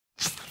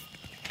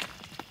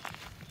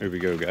Here we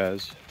go,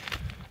 guys.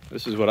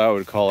 This is what I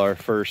would call our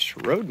first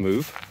road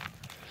move.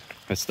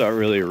 It's not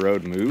really a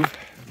road move.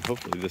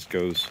 Hopefully this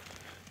goes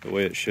the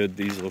way it should.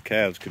 These little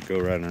calves could go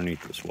right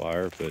underneath this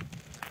wire, but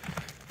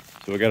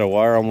so we got a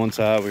wire on one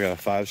side, we got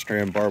a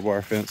 5-strand barbed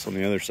wire fence on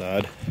the other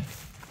side,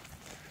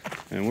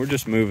 and we're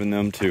just moving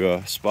them to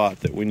a spot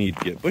that we need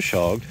to get bush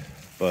hogged.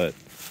 But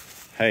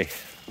hey,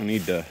 we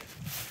need to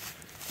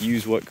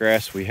use what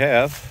grass we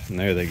have, and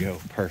there they go,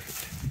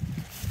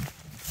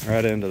 perfect,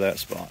 right into that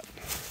spot.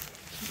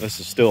 This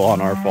is still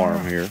on our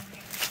farm here.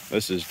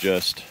 This is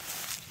just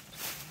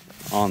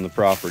on the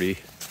property,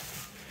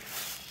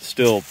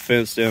 still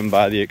fenced in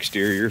by the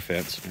exterior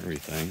fence and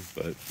everything.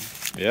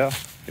 But yeah,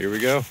 here we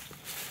go.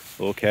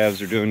 Little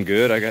calves are doing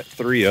good. I got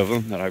 3 of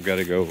them that I've got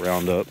to go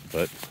round up,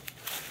 but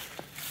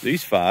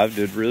these 5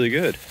 did really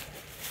good.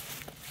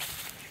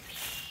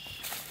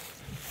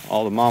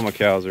 All the mama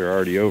cows are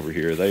already over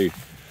here.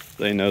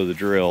 They know the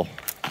drill.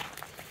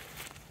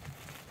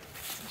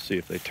 See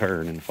if they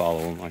turn and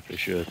follow them like they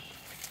should.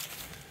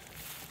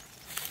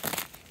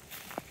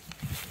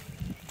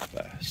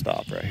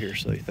 Stop right here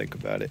so they think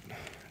about it.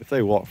 If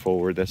they walk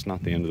forward, that's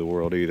not the end of the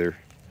world either.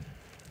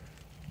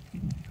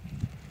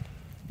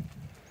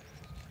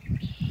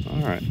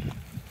 All right,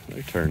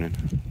 they're turning.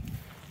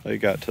 They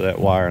got to that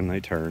wire and they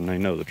turn. They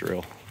know the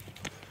drill.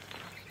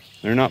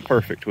 They're not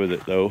perfect with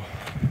it though.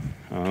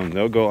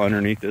 They'll go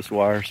underneath this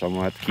wire, so I'm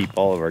gonna have to keep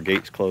all of our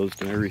gates closed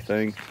and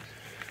everything,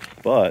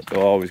 but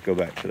they'll always go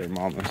back to their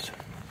mamas.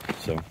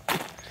 So,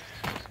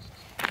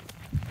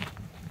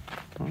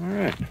 all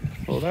right,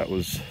 well that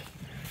was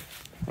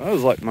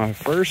like my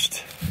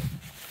first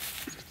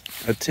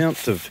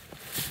attempt of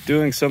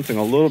doing something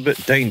a little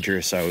bit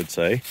dangerous, I would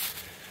say.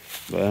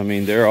 But I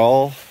mean, they're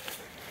all,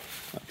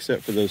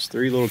 except for those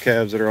 3 little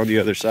calves that are on the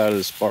other side of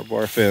this barbed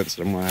wire fence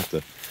that I'm gonna have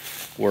to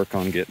work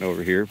on getting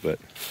over here. But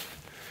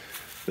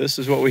this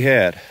is what we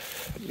had.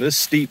 This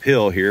steep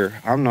hill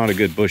here, I'm not a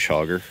good bush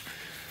hogger,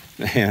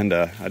 and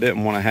I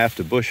didn't want to have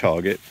to bush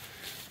hog it.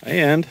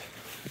 And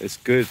it's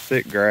good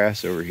thick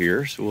grass over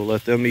here, so we'll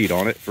let them eat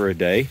on it for a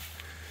day.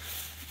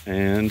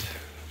 And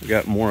we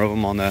got more of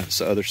them on that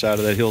other side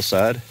of that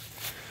hillside.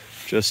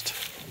 Just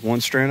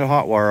 1 strand of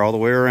hot wire all the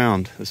way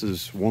around. This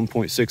is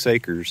 1.6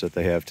 acres that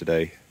they have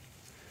today.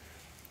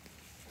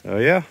 So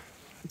yeah,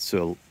 it's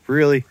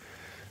really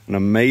an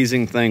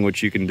amazing thing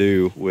what you can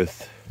do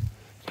with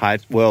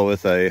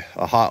with a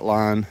hot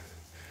line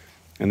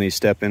and these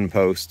step-in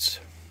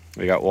posts.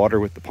 We got water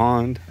with the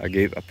pond. I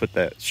put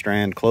that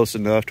strand close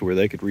enough to where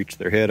they could reach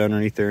their head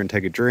underneath there and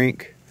take a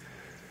drink.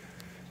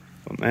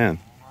 But man.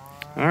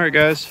 All right,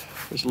 guys,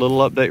 just a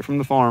little update from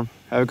the farm.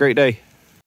 Have a great day.